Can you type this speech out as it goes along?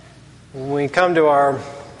We come to our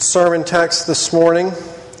sermon text this morning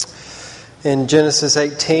in Genesis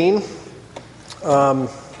 18. I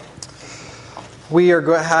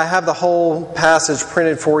have the whole passage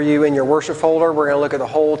printed for you in your worship folder. We're going to look at the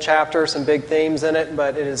whole chapter, some big themes in it,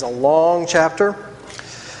 but it is a long chapter.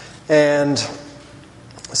 And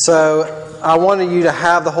so I wanted you to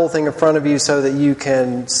have the whole thing in front of you so that you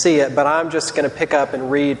can see it, but I'm just going to pick up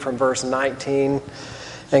and read from verse 19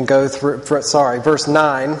 and go through, verse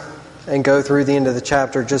 9 and go through the end of the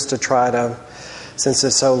chapter just to try to, since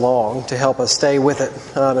it's so long, to help us stay with it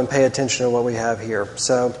and pay attention to what we have here.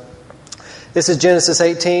 So this is Genesis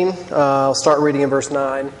 18. I'll start reading in verse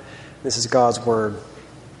 9. This is God's Word.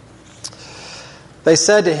 They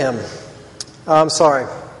said to him,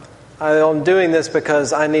 I'm doing this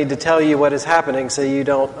because I need to tell you what is happening so you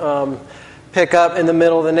don't pick up in the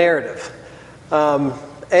middle of the narrative.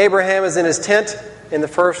 Abraham is in his tent in the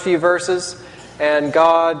first few verses, and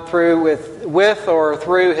God, with or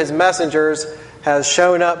through his messengers, has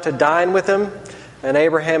shown up to dine with him, and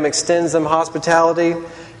Abraham extends them hospitality,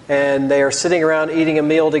 and they are sitting around eating a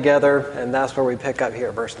meal together, and that's where we pick up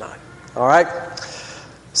here, verse 9. All right?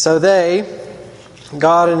 So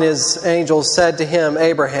God and his angels said to him,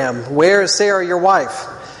 Abraham, where is Sarah your wife?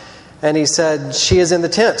 And he said, she is in the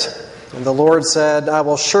tent. And the Lord said, I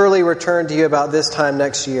will surely return to you about this time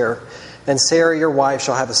next year, and Sarah your wife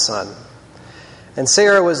shall have a son. And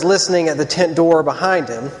Sarah was listening at the tent door behind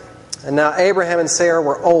him. And now Abraham and Sarah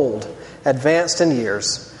were old, advanced in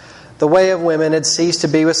years. The way of women had ceased to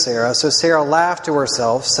be with Sarah. So Sarah laughed to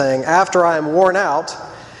herself, saying, after I am worn out,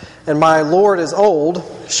 and my Lord is old,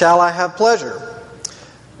 shall I have pleasure?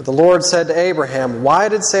 But the Lord said to Abraham, why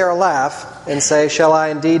did Sarah laugh and say, shall I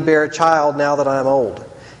indeed bear a child now that I am old?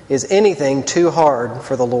 Is anything too hard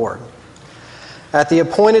for the Lord? At the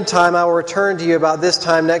appointed time I will return to you about this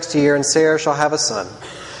time next year, and Sarah shall have a son.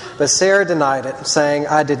 But Sarah denied it, saying,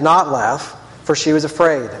 I did not laugh, for she was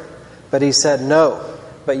afraid. But he said, no,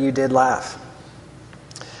 but you did laugh.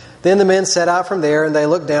 Then the men set out from there, and they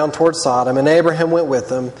looked down toward Sodom, and Abraham went with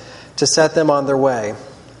them to set them on their way.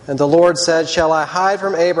 And the Lord said, shall I hide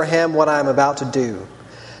from Abraham what I am about to do?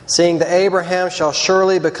 Seeing that Abraham shall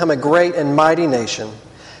surely become a great and mighty nation,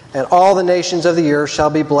 and all the nations of the earth shall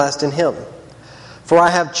be blessed in him. For I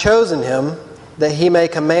have chosen him, that he may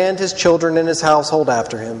command his children and his household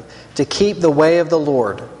after him, to keep the way of the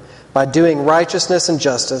Lord, by doing righteousness and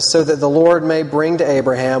justice, so that the Lord may bring to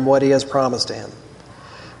Abraham what he has promised to him.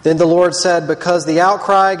 Then the Lord said, because the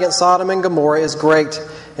outcry against Sodom and Gomorrah is great,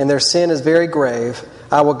 and their sin is very grave,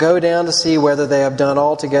 I will go down to see whether they have done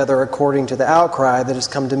altogether according to the outcry that has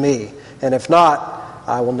come to me, and if not,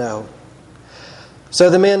 I will know. So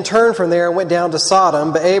the men turned from there and went down to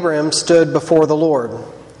Sodom, but Abraham stood before the Lord.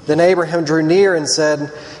 Then Abraham drew near and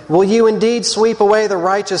said, will you indeed sweep away the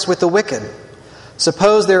righteous with the wicked?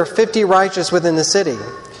 Suppose there are 50 righteous within the city.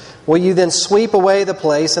 Will you then sweep away the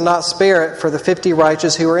place and not spare it for the 50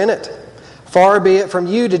 righteous who are in it? Far be it from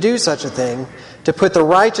you to do such a thing, to put the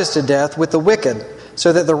righteous to death with the wicked,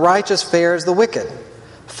 so that the righteous fares the wicked.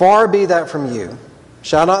 Far be that from you.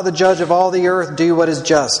 Shall not the judge of all the earth do what is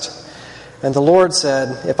just? And the Lord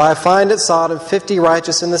said, if I find at Sodom 50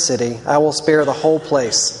 righteous in the city, I will spare the whole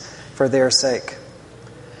place for their sake.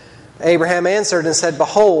 Abraham answered and said,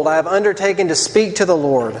 behold, I have undertaken to speak to the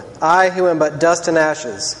Lord, I who am but dust and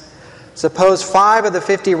ashes. Suppose 5 of the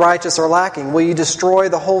 50 righteous are lacking. Will you destroy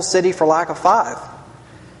the whole city for lack of 5?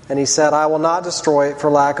 And he said, I will not destroy it for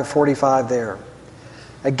lack of 45 there.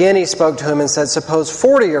 Again he spoke to him and said, suppose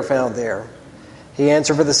 40 are found there. He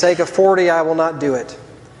answered, for the sake of 40 I will not do it.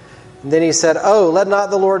 And then he said, oh, let not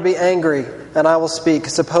the Lord be angry, and I will speak.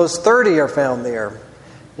 Suppose 30 are found there.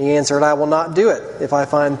 He answered, I will not do it if I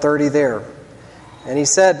find 30 there. And he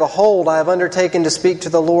said, behold, I have undertaken to speak to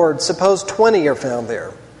the Lord. Suppose 20 are found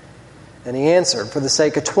there. And he answered, for the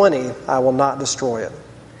sake of 20 I will not destroy it.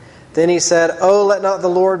 Then he said, oh, let not the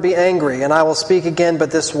Lord be angry, and I will speak again but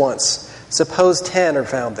this once. Suppose 10 are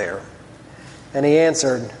found there. And he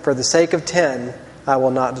answered, for the sake of 10 I will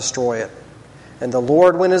not destroy it. And the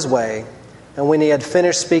Lord went his way, and when he had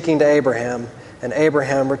finished speaking to Abraham, and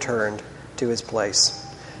Abraham returned to his place.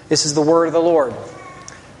 This is the word of the Lord.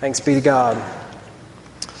 Thanks be to God.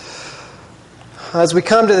 As we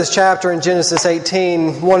come to this chapter in Genesis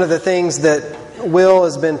 18, one of the things that Will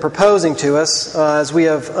has been proposing to us as we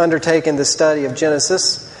have undertaken the study of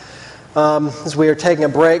Genesis, as we are taking a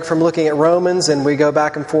break from looking at Romans and we go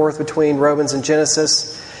back and forth between Romans and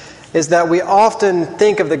Genesis, is that we often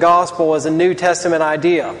think of the gospel as a New Testament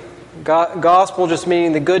idea. Gospel just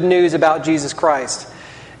meaning the good news about Jesus Christ.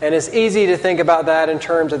 And it's easy to think about that in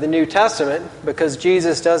terms of the New Testament because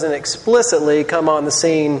Jesus doesn't explicitly come on the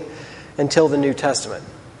scene until the New Testament.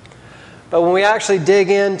 But when we actually dig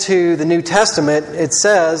into the New Testament, it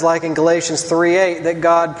says, like in Galatians 3:8, that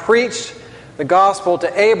God preached the gospel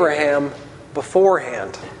to Abraham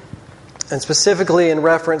beforehand. And specifically in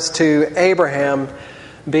reference to Abraham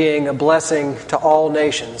being a blessing to all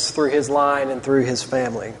nations through his line and through his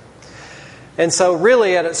family. And so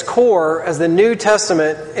really at its core, as the New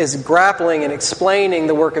Testament is grappling and explaining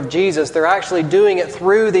the work of Jesus, they're actually doing it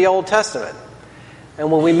through the Old Testament.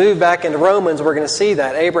 And when we move back into Romans, we're going to see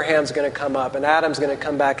that. Abraham's going to come up and Adam's going to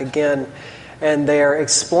come back again. And they're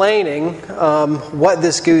explaining what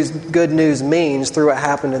this good news means through what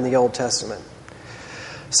happened in the Old Testament.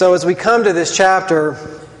 So as we come to this chapter,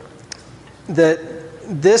 that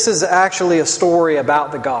this is actually a story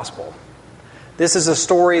about the gospel. This is a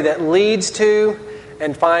story that leads to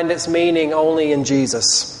and finds its meaning only in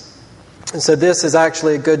Jesus. And so this is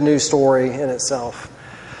actually a good news story in itself.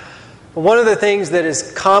 One of the things that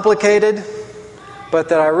is complicated, but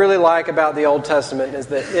that I really like about the Old Testament, is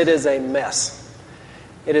that it is a mess.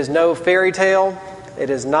 It is no fairy tale. It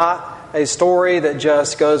is not a story that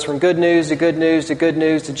just goes from good news to good news to good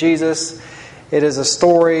news to Jesus. It is a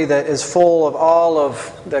story that is full of all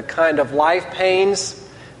of the kind of life pains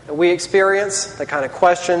that we experience, the kind of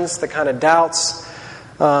questions, the kind of doubts,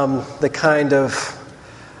 the kind of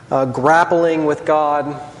grappling with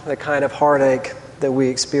God, the kind of heartache that we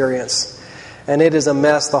experience. And it is a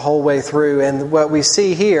mess the whole way through. And what we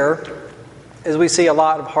see here is we see a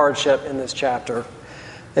lot of hardship in this chapter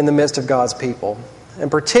in the midst of God's people. And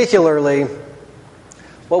particularly,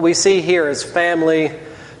 what we see here is family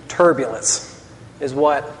turbulence, is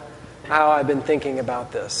how I've been thinking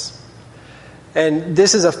about this. And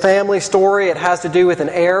this is a family story. It has to do with an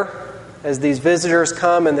heir. As these visitors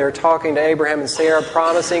come and they're talking to Abraham and Sarah,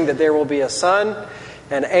 promising that there will be a son,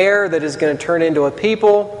 an heir that is going to turn into a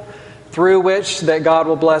people through which that God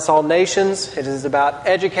will bless all nations. It is about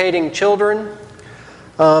educating children.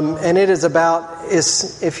 And it is about,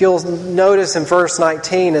 if you'll notice in verse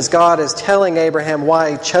 19, as God is telling Abraham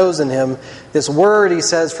why He's chosen him, this word He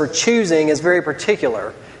says for choosing is very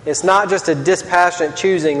particular. It's not just a dispassionate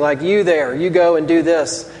choosing, like you there, you go and do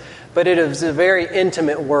this. But it is a very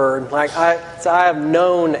intimate word, like I have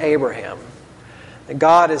known Abraham.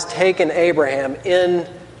 God has taken Abraham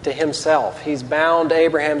into Himself. He's bound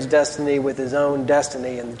Abraham's destiny with His own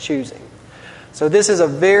destiny in the choosing. So this is a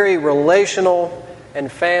very relational and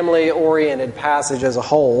family-oriented passage as a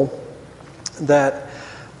whole that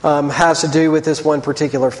has to do with this one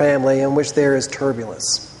particular family in which there is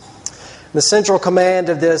turbulence. The central command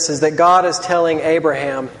of this is that God is telling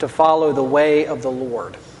Abraham to follow the way of the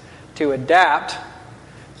Lord, to adapt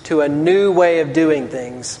to a new way of doing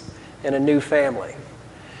things in a new family.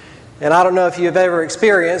 And I don't know if you've ever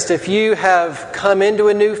experienced, if you have come into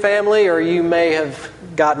a new family, or you may have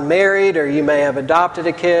gotten married, or you may have adopted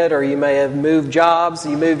a kid, or you may have moved jobs,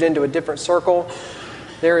 you moved into a different circle.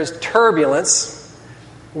 There is turbulence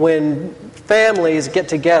when families get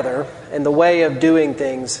together and the way of doing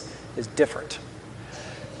things is different.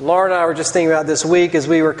 Laura and I were just thinking about this week as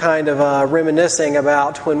we were kind of reminiscing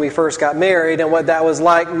about when we first got married and what that was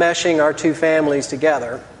like meshing our two families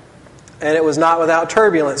together. And it was not without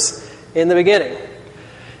turbulence in the beginning.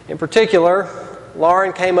 In particular,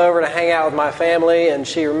 Lauren came over to hang out with my family, and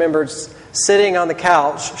she remembered sitting on the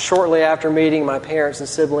couch shortly after meeting my parents and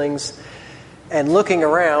siblings and looking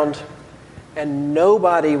around, and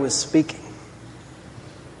nobody was speaking.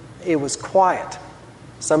 It was quiet.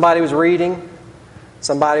 Somebody was reading,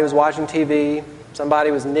 somebody was watching TV,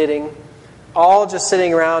 somebody was knitting, all just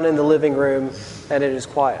sitting around in the living room, and it is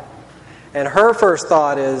quiet. And her first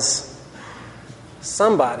thought is,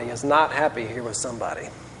 somebody is not happy here with somebody.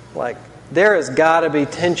 Like, there has got to be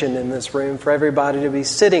tension in this room for everybody to be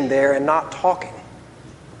sitting there and not talking.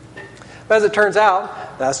 But as it turns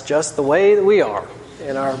out, that's just the way that we are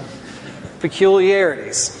in our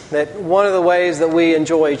peculiarities. That one of the ways that we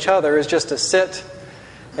enjoy each other is just to sit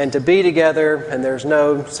and to be together, and there's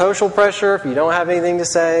no social pressure. If you don't have anything to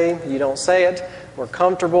say, you don't say it. We're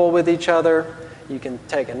comfortable with each other. You can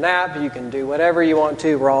take a nap. You can do whatever you want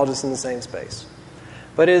to. We're all just in the same space.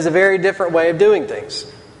 But it is a very different way of doing things.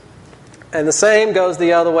 And the same goes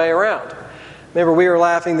the other way around. Remember, we were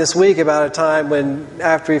laughing this week about a time when,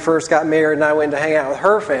 after we first got married and I went to hang out with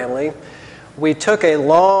her family, we took a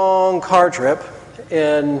long car trip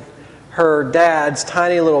in her dad's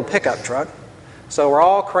tiny little pickup truck. So we're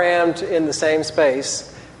all crammed in the same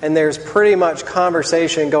space, and there's pretty much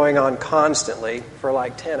conversation going on constantly for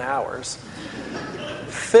like 10 hours.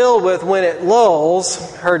 Filled with, when it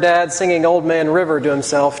lulls, her dad singing Old Man River to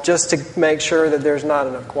himself just to make sure that there's not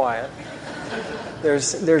enough quiet.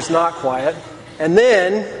 There's not quiet. And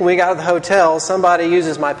then, when we got to the hotel, somebody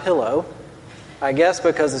uses my pillow, I guess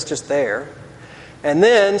because it's just there. And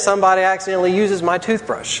then somebody accidentally uses my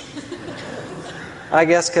toothbrush. I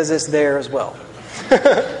guess because it's there as well.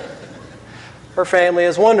 Her family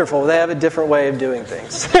is wonderful. They have a different way of doing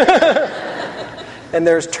things. And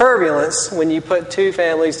there's turbulence when you put two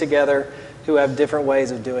families together who have different ways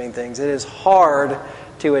of doing things. It is hard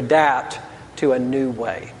to adapt to a new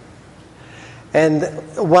way. And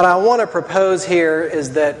what I want to propose here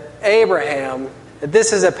is that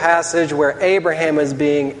this is a passage where Abraham is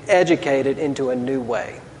being educated into a new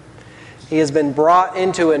way. He has been brought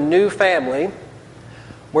into a new family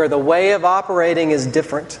where the way of operating is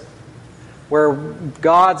different, where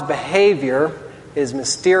God's behavior is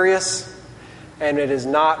mysterious, and it is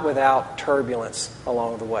not without turbulence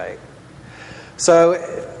along the way.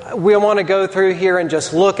 So we want to go through here and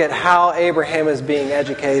just look at how Abraham is being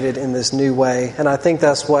educated in this new way. And I think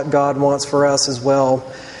that's what God wants for us as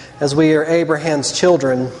well, as we are Abraham's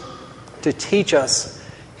children, to teach us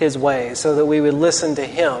his ways so that we would listen to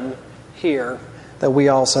him here, that we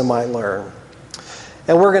also might learn.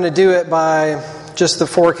 And we're going to do it by just the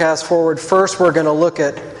forecast forward. First, we're going to look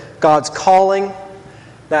at God's calling.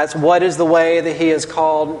 That's what is the way that he has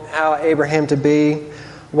called how Abraham to be.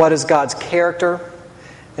 What is God's character?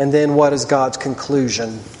 And then what is God's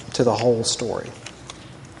conclusion to the whole story?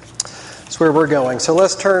 That's where we're going. So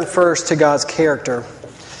let's turn first to God's character.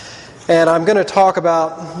 And I'm going to talk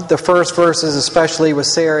about the first verses, especially with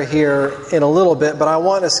Sarah here, in a little bit. But I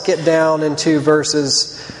want to skip down into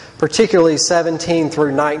verses, particularly 17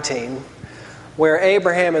 through 19, where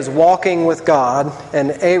Abraham is walking with God,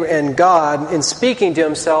 and God, in speaking to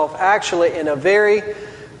himself, actually in a very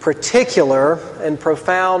particular and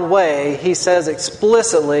profound way, he says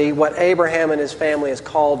explicitly what Abraham and his family is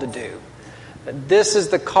called to do. This is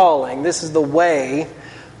the calling, this is the way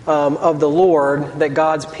of the Lord that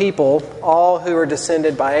God's people, all who are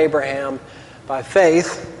descended by Abraham by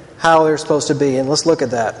faith, how they're supposed to be. And let's look at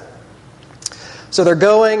that. So they're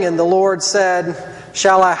going, and the Lord said,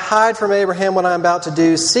 "Shall I hide from Abraham what I am about to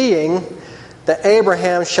do, seeing that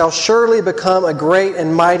Abraham shall surely become a great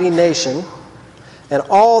and mighty nation, and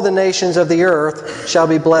all the nations of the earth shall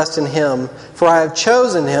be blessed in him. For I have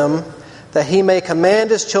chosen him, that he may command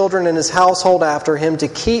his children and his household after him to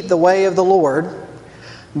keep the way of the Lord,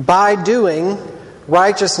 by doing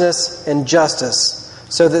righteousness and justice,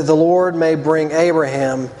 so that the Lord may bring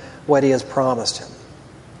Abraham what he has promised him."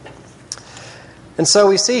 And so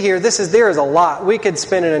we see here, there is a lot. We could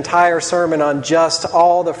spend an entire sermon on just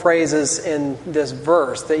all the phrases in this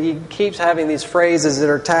verse. That he keeps having these phrases that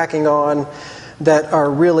are tacking on that are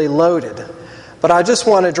really loaded. But I just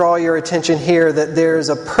want to draw your attention here that there's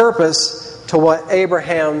a purpose to what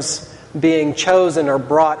Abraham's being chosen or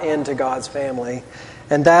brought into God's family.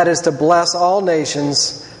 And that is to bless all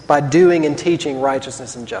nations by doing and teaching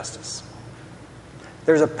righteousness and justice.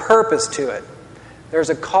 There's a purpose to it. There's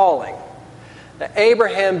a calling. That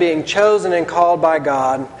Abraham being chosen and called by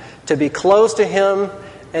God to be close to him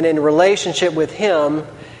and in relationship with him,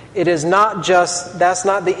 that's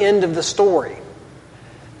not the end of the story.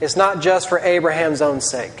 It's not just for Abraham's own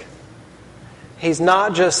sake. He's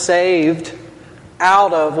not just saved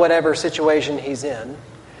out of whatever situation he's in.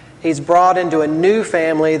 He's brought into a new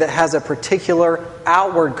family that has a particular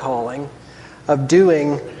outward calling of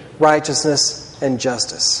doing righteousness and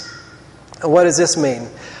justice. And what does this mean?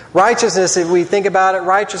 Righteousness, if we think about it,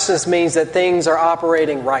 righteousness means that things are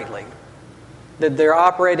operating rightly. That they're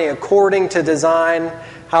operating according to design,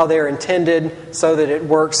 how they're intended, so that it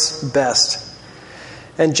works best.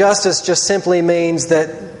 And justice just simply means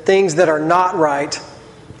that things that are not right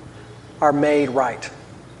are made right.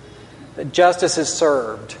 That justice is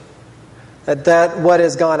served. That what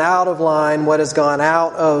has gone out of line, what has gone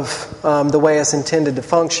out of the way it's intended to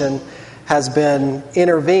function, has been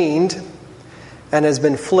intervened and has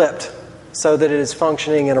been flipped so that it is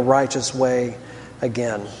functioning in a righteous way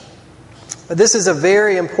again. But this is a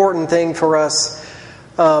very important thing for us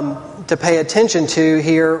to pay attention to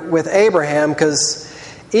here with Abraham, because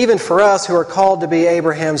even for us who are called to be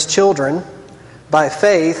Abraham's children by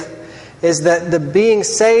faith, is that the being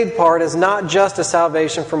saved part is not just a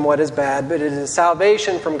salvation from what is bad, but it is a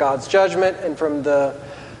salvation from God's judgment and from the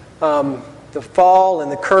fall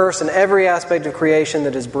and the curse and every aspect of creation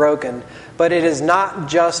that is broken. But it is not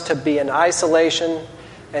just to be in isolation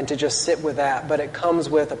and to just sit with that, but it comes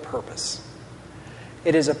with a purpose.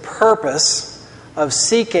 It is a purpose of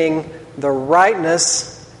seeking the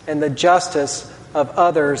rightness and the justice of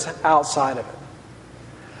others outside of it.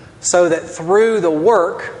 So that through the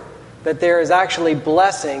work, that there is actually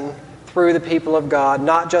blessing through the people of God,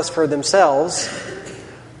 not just for themselves,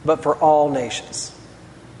 but for all nations.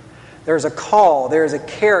 There's a call, there's a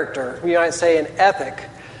character, you might say an ethic,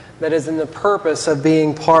 that is in the purpose of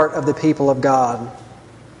being part of the people of God.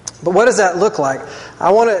 But what does that look like?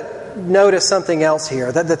 I want to notice something else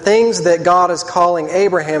here, that the things that God is calling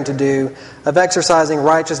Abraham to do, of exercising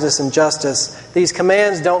righteousness and justice, these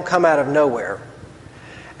commands don't come out of nowhere.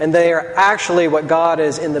 And they are actually what God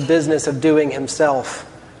is in the business of doing himself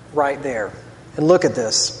right there. And look at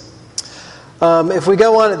this. If we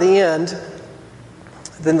go on at the end,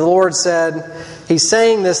 then the Lord said, He's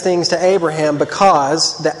saying these things to Abraham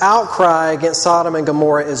because the outcry against Sodom and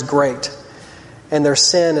Gomorrah is great, and their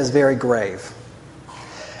sin is very grave.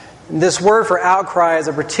 This word for outcry is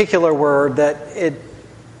a particular word that it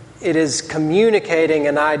is communicating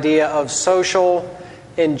an idea of social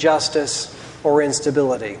injustice or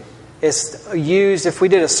instability. It's used, if we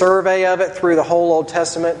did a survey of it through the whole Old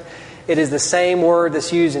Testament, it is the same word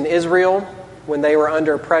that's used in Israel when they were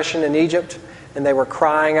under oppression in Egypt and they were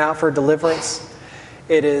crying out for deliverance.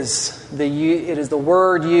 It is the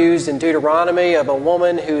word used in Deuteronomy of a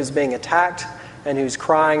woman who is being attacked and who's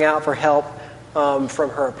crying out for help from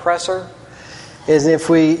her oppressor.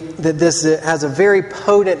 This has a very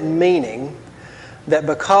potent meaning that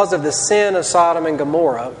because of the sin of Sodom and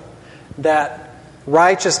Gomorrah, that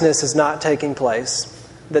righteousness is not taking place,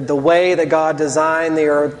 that the way that God designed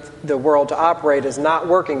the world to operate is not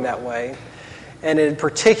working that way, and in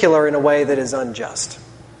particular in a way that is unjust.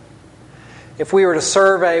 If we were to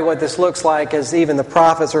survey what this looks like, as even the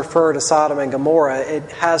prophets refer to Sodom and Gomorrah,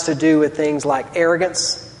 it has to do with things like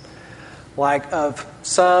arrogance, like of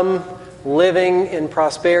some living in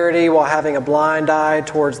prosperity while having a blind eye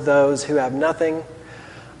towards those who have nothing,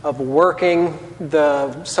 of working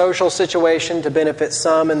the social situation to benefit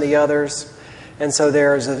some and the others. And so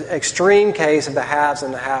there's an extreme case of the haves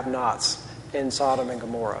and the have-nots in Sodom and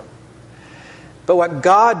Gomorrah. But what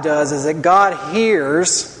God does is that God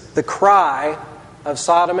hears the cry of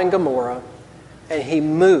Sodom and Gomorrah, and He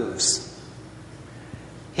moves.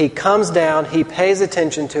 He comes down, He pays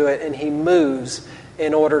attention to it, and He moves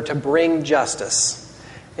in order to bring justice,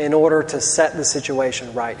 in order to set the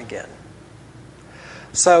situation right again.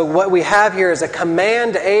 So what we have here is a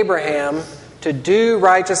command to Abraham to do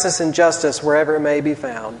righteousness and justice wherever it may be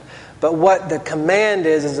found. But what the command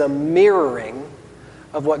is a mirroring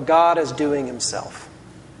of what God is doing Himself.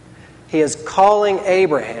 He is calling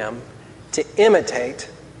Abraham to imitate,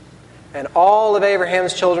 and all of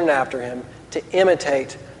Abraham's children after him, to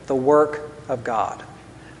imitate the work of God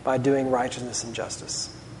by doing righteousness and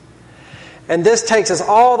justice. And this takes us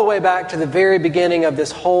all the way back to the very beginning of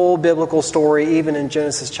this whole biblical story, even in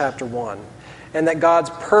Genesis chapter 1. And that God's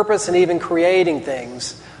purpose in even creating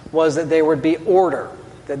things was that there would be order,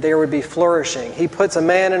 that there would be flourishing. He puts a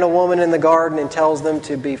man and a woman in the garden and tells them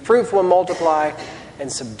to be fruitful and multiply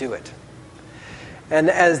and subdue it. And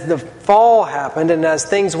as the fall happened and as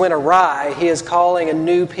things went awry, He is calling a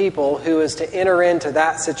new people who is to enter into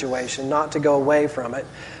that situation, not to go away from it,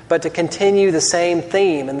 but to continue the same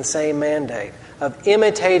theme and the same mandate of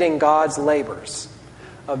imitating God's labors,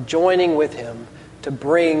 of joining with Him to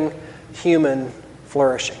bring human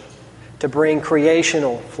flourishing, to bring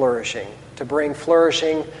creational flourishing, to bring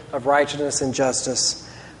flourishing of righteousness and justice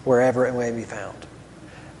wherever it may be found.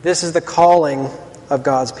 This is the calling of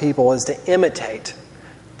God's people, is to imitate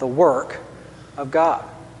the work of God.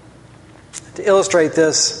 To illustrate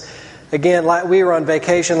this, again, we were on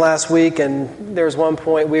vacation last week, and there was one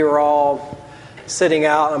point we were all sitting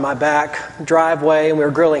out on my back driveway, and we were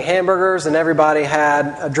grilling hamburgers, and everybody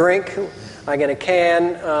had a drink, like in a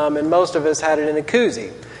can, and most of us had it in a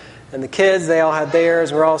koozie. And the kids, they all had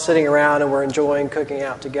theirs. We're all sitting around, and we're enjoying cooking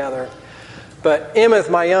out together. But Emmett,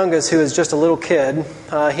 my youngest, who is just a little kid,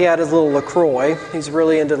 he had his little LaCroix. He's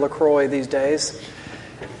really into LaCroix these days.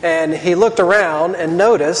 And he looked around and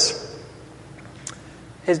noticed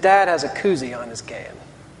his dad has a koozie on his can.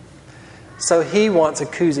 So he wants a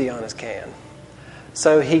koozie on his can.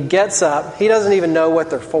 So he gets up. He doesn't even know what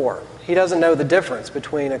they're for. He doesn't know the difference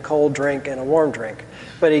between a cold drink and a warm drink.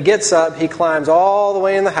 But he gets up, he climbs all the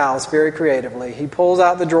way in the house very creatively. He pulls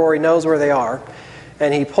out the drawer, he knows where they are.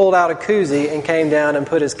 And he pulled out a koozie and came down and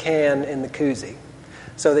put his can in the koozie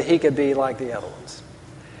so that he could be like the other ones.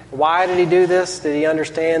 Why did he do this? Did he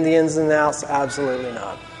understand the ins and outs? Absolutely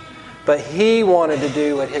not. But he wanted to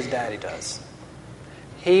do what his daddy does.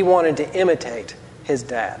 He wanted to imitate his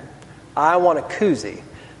dad. I want a koozie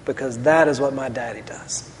because that is what my daddy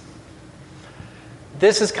does.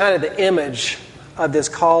 This is kind of the image of this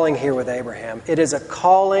calling here with Abraham. It is a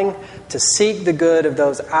calling to seek the good of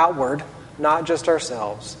those outward, not just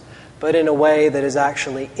ourselves, but in a way that is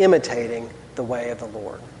actually imitating the way of the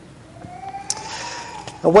Lord.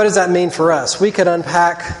 And what does that mean for us? We could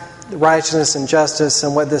unpack righteousness and justice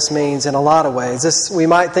and what this means in a lot of ways. We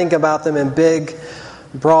might think about them in big,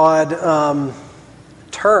 broad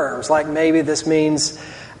terms, like maybe this means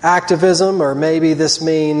activism, or maybe this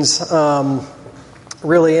means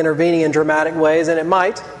really intervening in dramatic ways, and it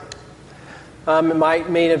might. It might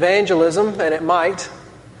mean evangelism, and it might.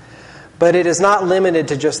 But it is not limited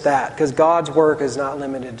to just that, because God's work is not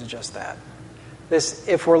limited to just that.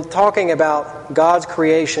 If we're talking about God's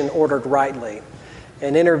creation ordered rightly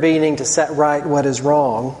and intervening to set right what is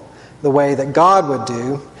wrong, the way that God would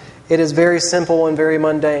do, it is very simple and very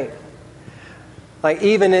mundane. Like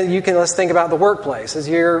let's think about the workplace.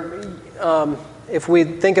 If we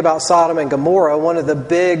think about Sodom and Gomorrah, one of the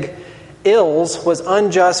big ills was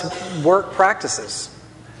unjust work practices.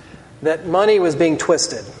 That money was being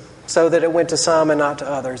twisted so that it went to some and not to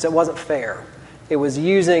others. It wasn't fair. It was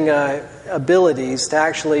using abilities to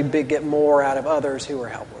actually get more out of others who were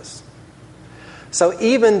helpless. So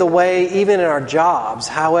even in our jobs,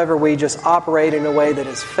 however we just operate in a way that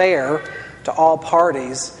is fair to all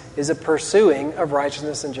parties, is a pursuing of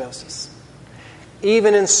righteousness and justice.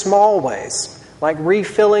 Even in small ways, like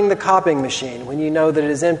refilling the copying machine when you know that it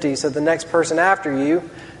is empty so the next person after you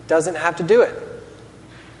doesn't have to do it.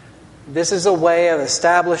 This is a way of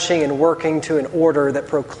establishing and working to an order that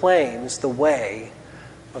proclaims the way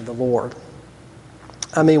of the Lord.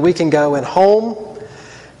 I mean, we can go in home,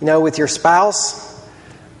 with your spouse.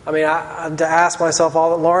 I mean, I have to ask myself,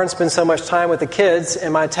 Lauren spends so much time with the kids.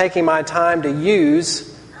 Am I taking my time to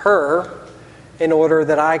use her in order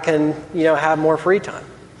that I can, have more free time?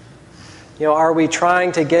 Are we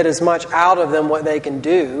trying to get as much out of them what they can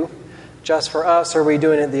do just for us, or are we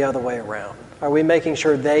doing it the other way around? Are we making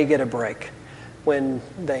sure they get a break when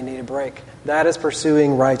they need a break? That is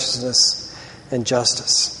pursuing righteousness and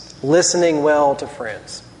justice. Listening well to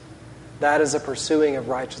friends. That is a pursuing of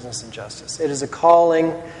righteousness and justice. It is a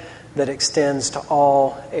calling that extends to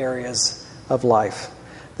all areas of life.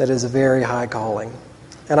 That is a very high calling.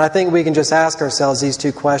 And I think we can just ask ourselves these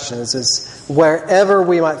two questions. Is wherever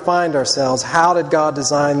we might find ourselves, how did God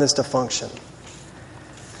design this to function?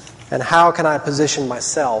 And how can I position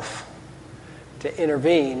myself to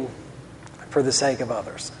intervene for the sake of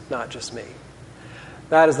others, not just me?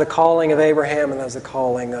 That is the calling of Abraham, and that is the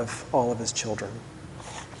calling of all of his children.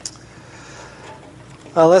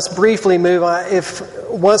 Let's briefly move on.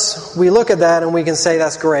 Once we look at that and we can say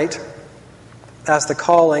that's great, that's the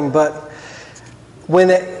calling, but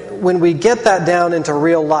when we get that down into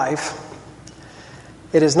real life,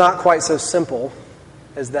 it is not quite so simple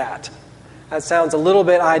as that. That sounds a little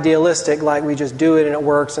bit idealistic, like we just do it and it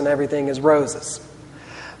works and everything is roses.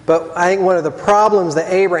 But I think one of the problems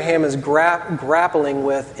that Abraham is grappling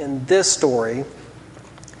with in this story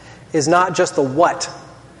is not just the what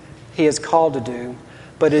he is called to do,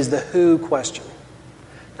 but is the who question.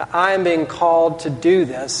 Now, I am being called to do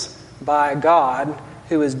this by God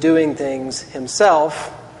who is doing things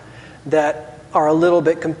himself that are a little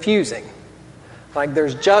bit confusing. Like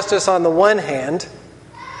there's justice on the one hand,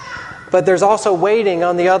 but there's also waiting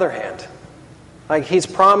on the other hand. Like he's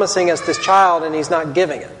promising us this child and he's not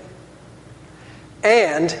giving it.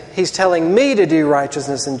 And he's telling me to do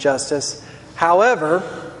righteousness and justice. However,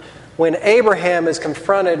 when Abraham is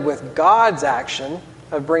confronted with God's action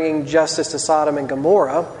of bringing justice to Sodom and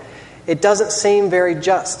Gomorrah, it doesn't seem very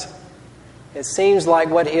just. It seems like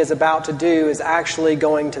what he is about to do is actually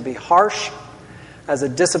going to be harsh as a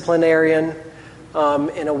disciplinarian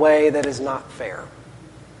in a way that is not fair.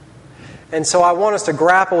 And so I want us to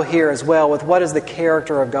grapple here as well with what is the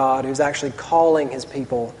character of God who's actually calling his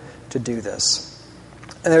people to do this.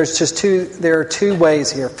 And there are two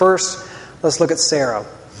ways here. First, let's look at Sarah.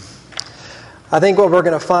 I think what we're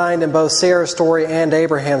going to find in both Sarah's story and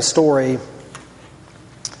Abraham's story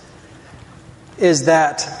is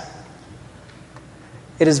that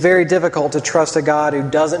it is very difficult to trust a God who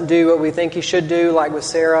doesn't do what we think he should do, like with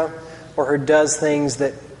Sarah, or who does things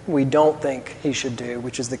that we don't think he should do,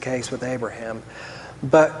 which is the case with Abraham.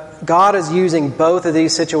 But God is using both of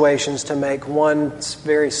these situations to make one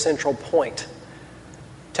very central point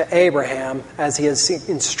to Abraham as he is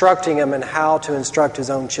instructing him in how to instruct his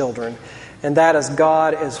own children. And that is,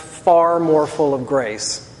 God is far more full of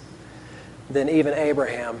grace than even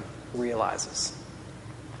Abraham realizes.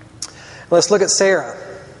 Let's look at Sarah.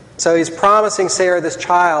 So he's promising Sarah this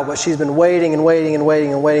child, what she's been waiting and waiting and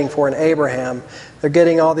waiting and waiting for in Abraham. They're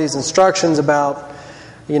getting all these instructions about,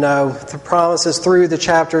 the promises through the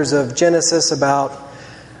chapters of Genesis about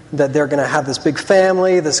that they're going to have this big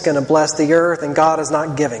family that's going to bless the earth, and God is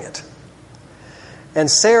not giving it. And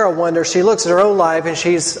Sarah wonders, she looks at her own life and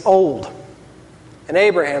she's old. And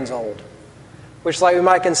Abraham's old. Which, like, we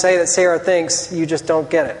might can say that Sarah thinks you just don't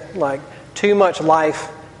get it. Like, too much life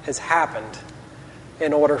has happened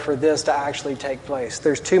in order for this to actually take place.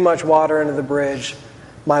 There's too much water under the bridge.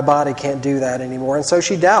 My body can't do that anymore. And so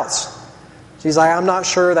she doubts. She's like, I'm not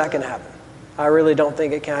sure that can happen. I really don't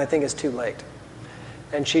think it can. I think it's too late.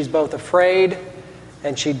 And she's both afraid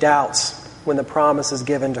and she doubts when the promise is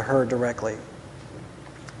given to her directly.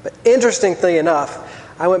 But interestingly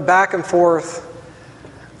enough, I went back and forth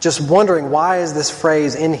just wondering, why is this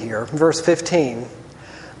phrase in here? Verse 15.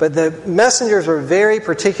 But the messengers were very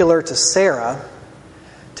particular to Sarah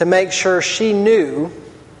to make sure she knew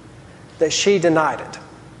that she denied it,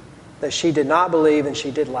 that she did not believe and she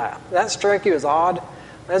did laugh. That struck you as odd?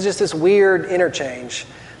 That's just this weird interchange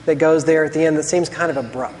that goes there at the end that seems kind of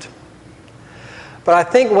abrupt. But I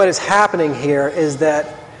think what is happening here is that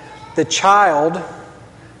the child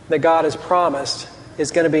that God has promised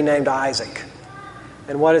is going to be named Isaac.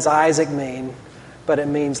 And what does Isaac mean? But it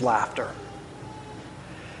means laughter.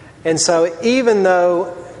 And so even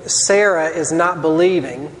though Sarah is not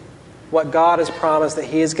believing what God has promised that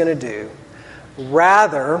He is going to do,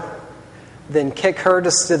 rather than kick her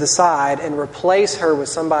to the side and replace her with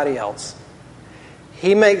somebody else,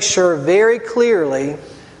 He makes sure very clearly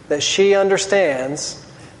that she understands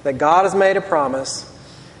that God has made a promise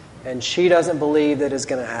and she doesn't believe that it's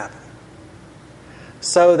going to happen.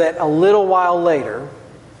 So that a little while later,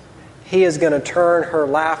 He is going to turn her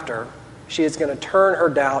laughter, she is going to turn her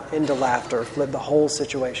doubt into laughter, flip the whole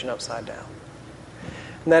situation upside down.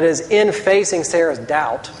 And that is in facing Sarah's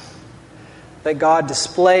doubt that God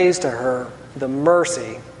displays to her the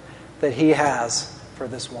mercy that He has for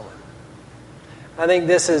this woman. I think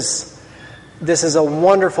this is a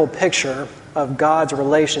wonderful picture of God's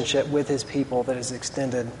relationship with His people that is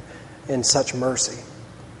extended in such mercy.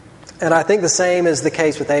 And I think the same is the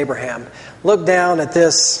case with Abraham. Look down at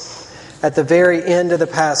this, at the very end of the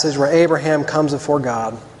passage where Abraham comes before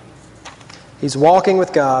God. He's walking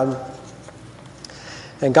with God,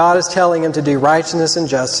 and God is telling him to do righteousness and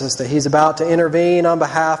justice, that He's about to intervene on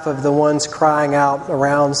behalf of the ones crying out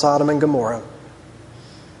around Sodom and Gomorrah.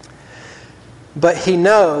 But he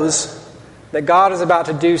knows that God is about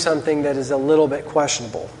to do something that is a little bit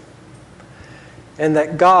questionable. And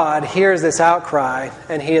that God hears this outcry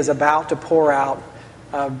and He is about to pour out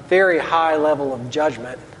a very high level of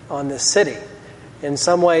judgment on this city. In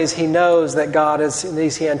some ways, he knows that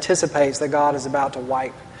he anticipates that God is about to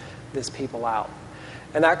wipe this people out.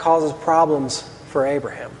 And that causes problems for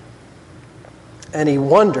Abraham. And he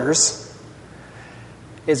wonders,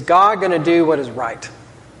 is God going to do what is right?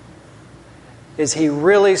 Is He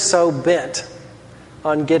really so bent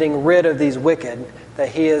on getting rid of these wicked that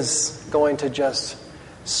He is going to just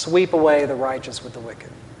sweep away the righteous with the wicked?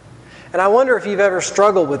 And I wonder if you've ever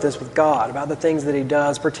struggled with this with God, about the things that He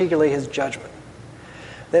does, particularly His judgment.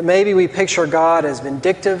 That maybe we picture God as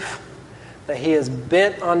vindictive, that He is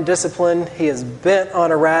bent on discipline, He is bent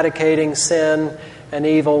on eradicating sin and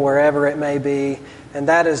evil wherever it may be, and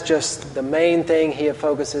that is just the main thing He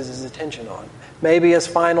focuses His attention on. Maybe His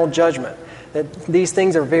final judgment. That these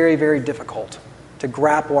things are very, very difficult to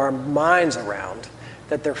grapple our minds around,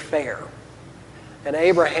 that they're fair. And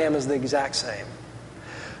Abraham is the exact same.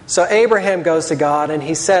 So Abraham goes to God and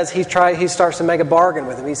he says, he starts to make a bargain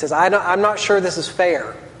with Him. He says, I'm not sure this is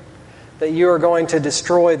fair, that you are going to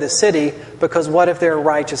destroy the city, because what if there are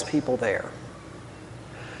righteous people there?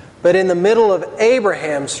 But in the middle of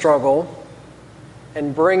Abraham's struggle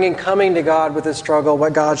and coming to God with his struggle,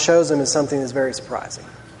 what God shows him is something that's very surprising.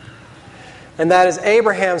 And that is,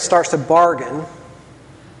 Abraham starts to bargain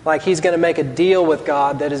like he's going to make a deal with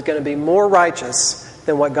God that is going to be more righteous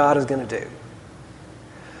than what God is going to do.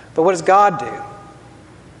 But what does God do?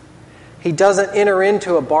 He doesn't enter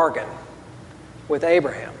into a bargain with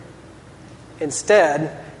Abraham.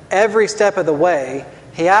 Instead, every step of the way,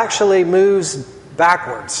 He actually moves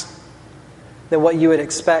backwards than what you would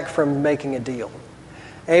expect from making a deal.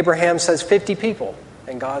 Abraham says 50 people,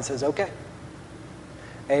 and God says, okay.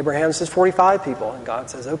 Abraham says 45 people, and God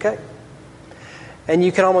says, okay. And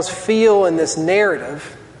you can almost feel in this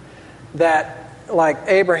narrative that, like,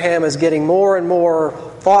 Abraham is getting more and more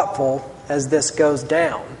thoughtful as this goes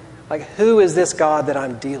down. Like, who is this God that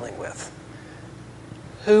I'm dealing with?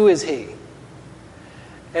 Who is He?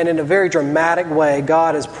 And in a very dramatic way,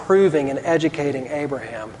 God is proving and educating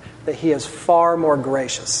Abraham that He is far more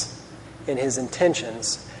gracious in His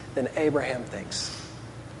intentions than Abraham thinks.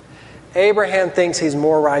 Abraham thinks he's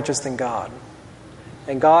more righteous than God.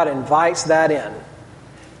 And God invites that in.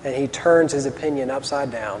 And He turns his opinion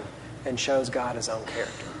upside down and shows God His own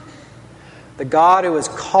character. The God who is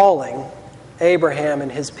calling Abraham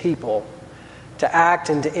and his people to act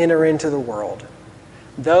and to enter into the world,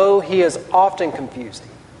 though he is often confusing,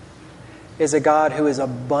 is a God who is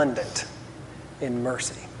abundant in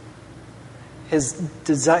mercy. His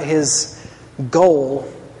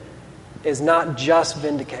goal is not just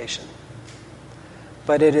vindication,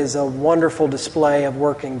 but it is a wonderful display of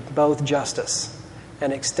working both justice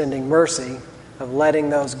and extending mercy, of letting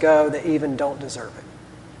those go that even don't deserve it.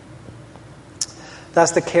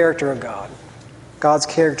 That's the character of God. God's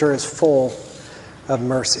character is full of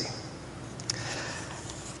mercy.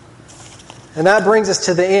 And that brings us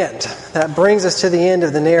to the end. That brings us to the end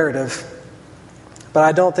of the narrative. But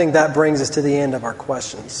I don't think that brings us to the end of our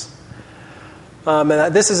questions.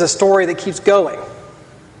 And this is a story that keeps going.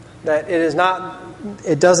 That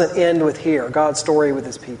it doesn't end with here, God's story with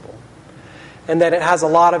his people. And that it has a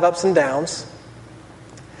lot of ups and downs.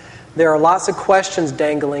 There are lots of questions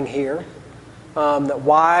dangling here. That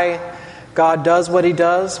why God does what he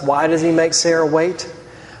does. Why does he make Sarah wait?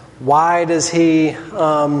 Why does he,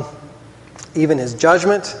 even his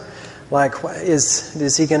judgment, like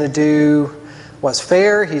is he going to do what's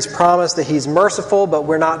fair? He's promised that he's merciful, but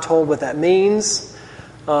we're not told what that means.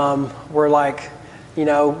 We're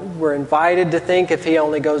invited to think if he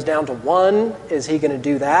only goes down to 1, is he going to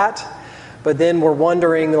do that? But then we're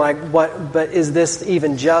wondering, but is this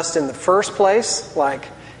even just in the first place?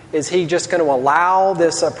 Is he just going to allow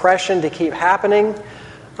this oppression to keep happening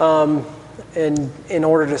in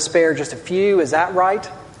order to spare just a few? Is that right?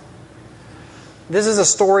 This is a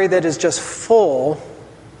story that is just full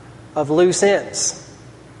of loose ends.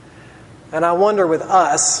 And I wonder with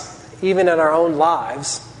us, even in our own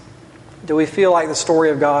lives, do we feel like the story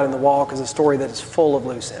of God in the Walk is a story that is full of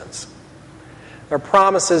loose ends? There are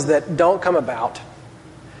promises that don't come about.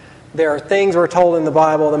 There are things we're told in the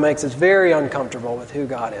Bible that makes us very uncomfortable with who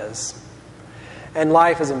God is. And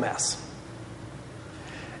life is a mess.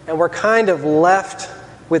 And we're kind of left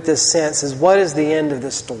with this sense is, what is the end of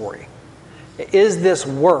this story? Is this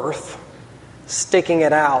worth sticking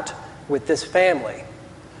it out with this family?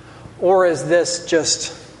 Or is this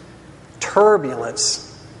just turbulence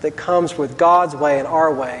that comes with God's way and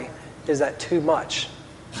our way? Is that too much?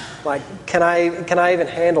 Can I even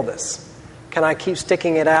handle this? Can I keep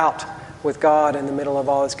sticking it out with God in the middle of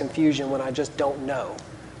all this confusion when I just don't know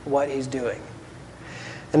what he's doing?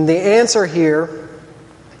 And the answer here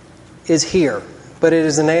is here, but it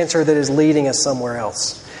is an answer that is leading us somewhere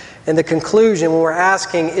else. And the conclusion, when we're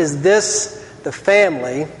asking, is this the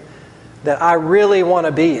family that I really want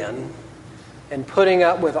to be in, and putting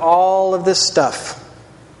up with all of this stuff,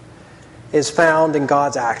 is found in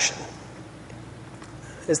God's action.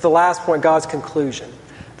 It's the last point, God's conclusion.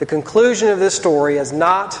 The conclusion of this story is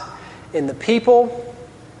not in the people,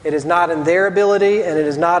 it is not in their ability, and it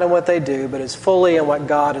is not in what they do, but is fully in what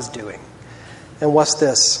God is doing. And what's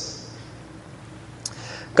this?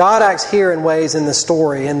 God acts here in ways in the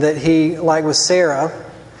story, and that he, like with Sarah,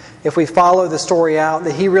 if we follow the story out,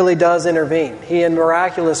 that he really does intervene. He, in a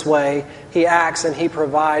miraculous way, he acts and he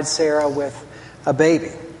provides Sarah with a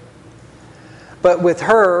baby. But with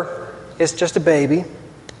her, it's just a baby,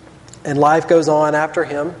 and life goes on after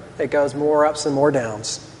him. It goes more ups and more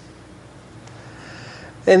downs.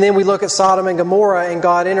 And then we look at Sodom and Gomorrah, and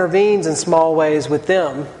God intervenes in small ways with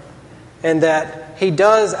them, and that he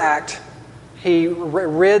does act. He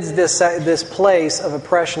rids this place of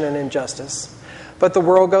oppression and injustice. But the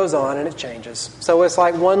world goes on and it changes. So it's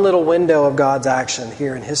like one little window of God's action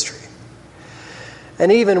here in history.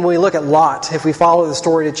 And even when we look at Lot, if we follow the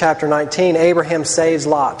story to chapter 19, Abraham saves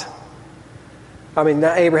Lot.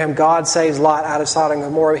 Not Abraham, God saves Lot out of Sodom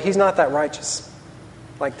and Gomorrah. He's not that righteous.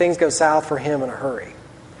 Things go south for him in a hurry.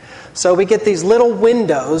 So we get these little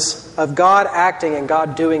windows of God acting and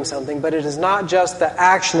God doing something, but it is not just the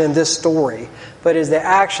action in this story, but it is the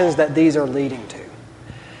actions that these are leading to.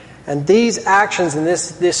 And these actions in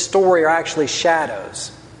this story are actually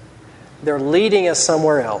shadows. They're leading us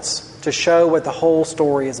somewhere else to show what the whole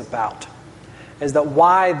story is about. Is that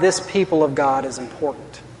why this people of God is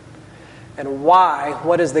important. And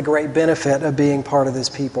what is the great benefit of being part of this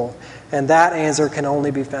people? And that answer can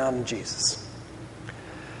only be found in Jesus.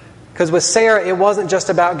 Because with Sarah, it wasn't just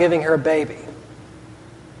about giving her a baby.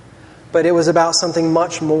 But it was about something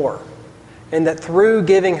much more. And that through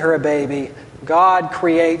giving her a baby, God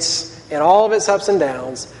creates, in all of its ups and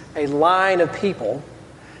downs, a line of people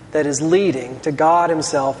that is leading to God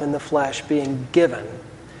himself in the flesh being given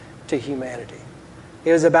to humanity.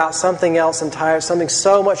 It was about something else entirely, something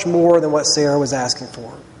so much more than what Sarah was asking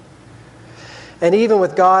for. And even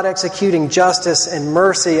with God executing justice and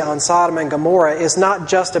mercy on Sodom and Gomorrah, it's not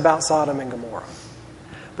just about Sodom and Gomorrah.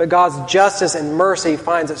 But God's justice and mercy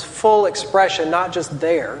finds its full expression not just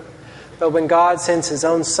there, but when God sends his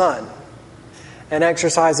own Son and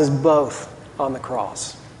exercises both on the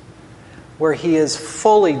cross, where he is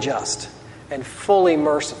fully just and fully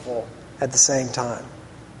merciful at the same time.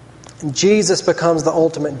 And Jesus becomes the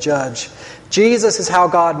ultimate judge. Jesus is how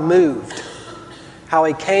God moved, how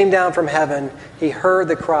he came down from heaven, he heard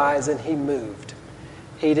the cries, and he moved.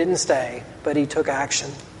 He didn't stay, but he took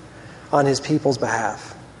action on his people's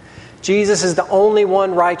behalf. Jesus is the only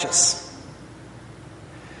one righteous.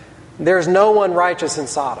 There's no one righteous in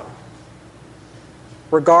Sodom,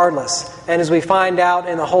 regardless. And as we find out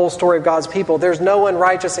in the whole story of God's people, there's no one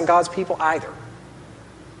righteous in God's people either.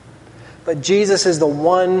 But Jesus is the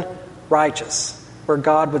one righteous, where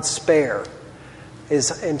God would spare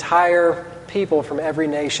his entire people from every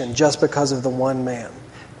nation just because of the one man.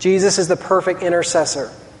 Jesus is the perfect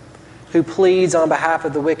intercessor who pleads on behalf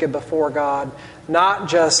of the wicked before God, not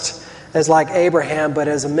just as like Abraham, but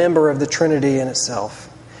as a member of the Trinity in itself.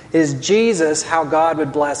 It is Jesus how God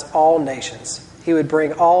would bless all nations. He would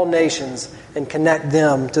bring all nations and connect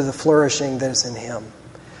them to the flourishing that is in him.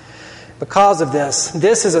 Because of this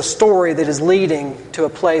is a story that is leading to a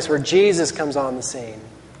place where Jesus comes on the scene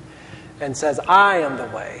and says, I am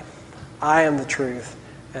the way, I am the truth,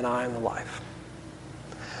 and I am the life.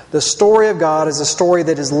 The story of God is a story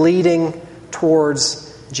that is leading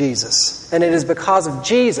towards Jesus. And it is because of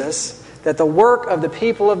Jesus that the work of the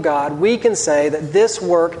people of God, we can say that this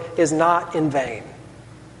work is not in vain.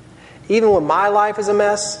 Even when my life is a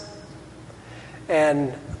mess,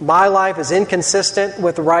 and my life is inconsistent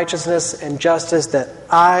with the righteousness and justice that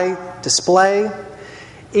I display,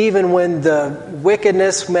 even when the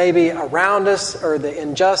wickedness maybe around us or the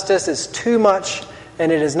injustice is too much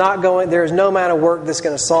and it is not going, there is no amount of work that's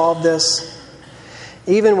going to solve this,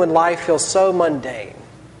 even when life feels so mundane,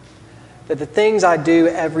 that the things I do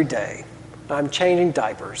every day, I'm changing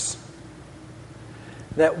diapers,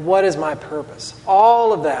 that what is my purpose?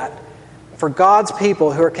 All of that, for God's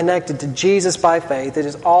people who are connected to Jesus by faith, it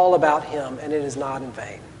is all about him, and it is not in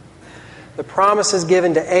vain. The promises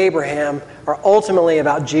given to Abraham are ultimately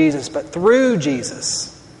about Jesus, but through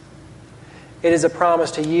Jesus, it is a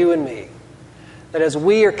promise to you and me that as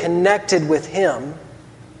we are connected with him,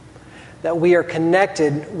 that we are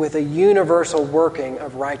connected with a universal working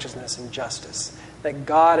of righteousness and justice, that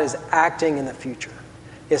God is acting in the future.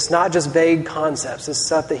 It's not just vague concepts, it's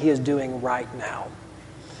stuff that he is doing right now.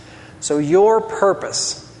 So your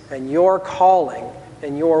purpose and your calling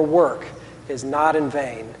and your work is not in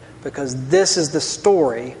vain, because this is the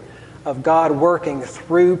story of God working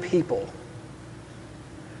through people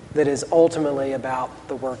that is ultimately about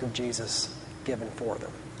the work of Jesus given for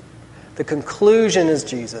them. The conclusion is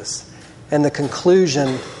Jesus, and the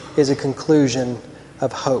conclusion is a conclusion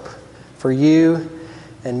of hope for you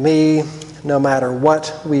and me, no matter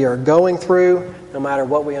what we are going through, no matter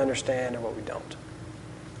what we understand or what we don't.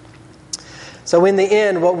 So in the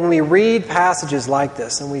end, when we read passages like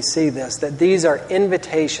this and we see this, that these are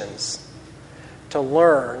invitations to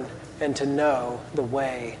learn and to know the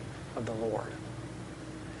way of the Lord.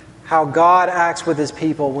 How God acts with his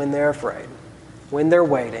people when they're afraid, when they're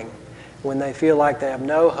waiting, when they feel like they have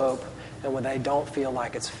no hope, and when they don't feel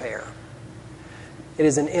like it's fair. It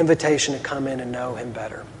is an invitation to come in and know him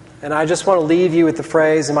better. And I just want to leave you with the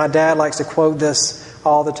phrase, and my dad likes to quote this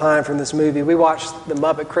all the time from this movie. We watch the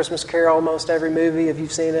Muppet Christmas Carol almost every movie, if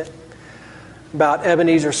you've seen it, about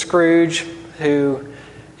Ebenezer Scrooge, who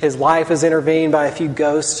his life is intervened by a few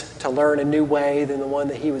ghosts to learn a new way than the one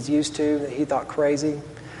that he was used to, that he thought crazy.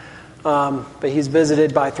 But he's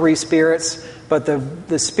visited by three spirits. But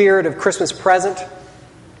the spirit of Christmas present,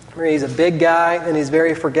 where he's a big guy and he's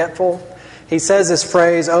very forgetful, he says this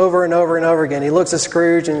phrase over and over and over again. He looks at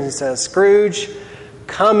Scrooge and he says, Scrooge,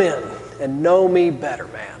 come in and know me better,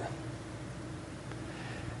 man.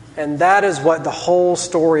 And that is what the whole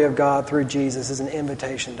story of God through Jesus is, an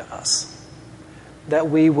invitation to us. That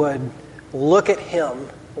we would look at him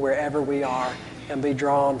wherever we are and be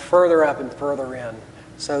drawn further up and further in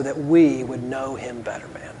so that we would know him better,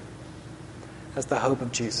 man. That's the hope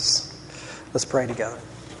of Jesus. Let's pray together.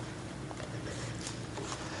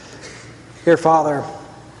 Dear Father,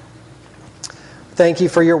 thank you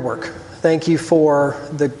for your work. Thank you for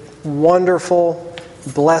the wonderful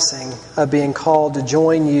blessing of being called to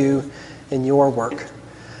join you in your work.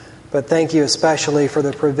 But thank you especially for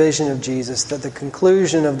the provision of Jesus, that the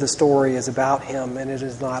conclusion of the story is about him and it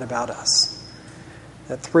is not about us.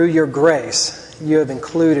 That through your grace, you have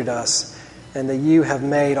included us and that you have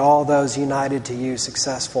made all those united to you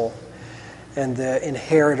successful and the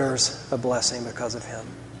inheritors of blessing because of him.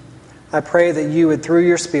 I pray that you would, through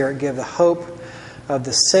your Spirit, give the hope of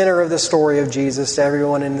the center of the story of Jesus to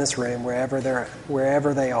everyone in this room, wherever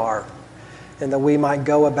they are, and that we might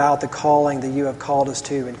go about the calling that you have called us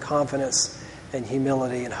to in confidence and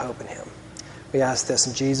humility and hope in him. We ask this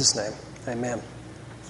in Jesus' name. Amen.